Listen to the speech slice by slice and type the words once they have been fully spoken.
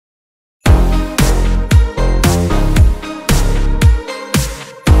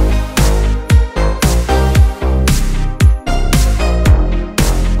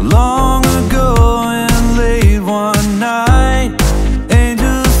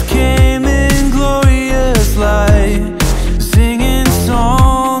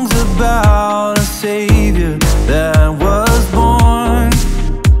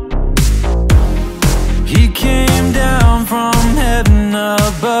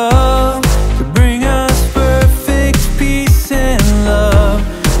above to bring us perfect peace and love.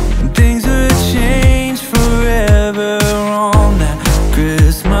 And things would change forever on that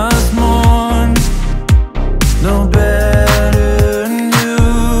Christmas morn. No better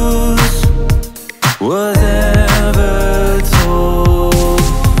news was ever told.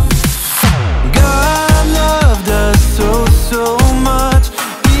 God loved us so, so much.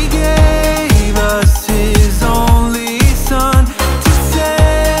 He gave us His only Son to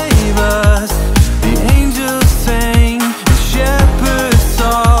save us. The angels sang, the shepherds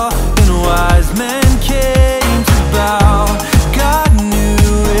saw, and wise men came to bow. God knew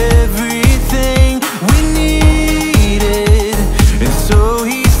everything we needed, and so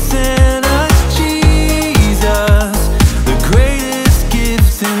He sent us Jesus. The greatest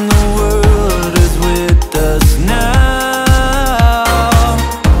gift in the world is with us now.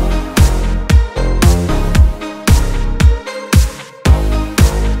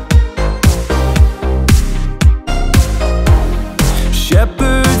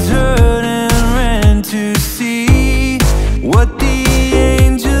 Shepherds heard and ran to see what the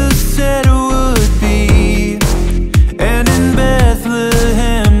angels said would be. And in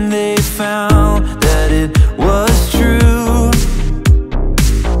Bethlehem they found that it was true.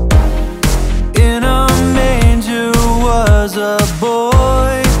 In a manger was a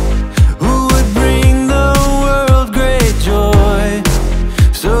boy who would bring the world great joy.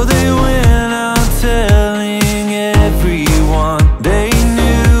 So they went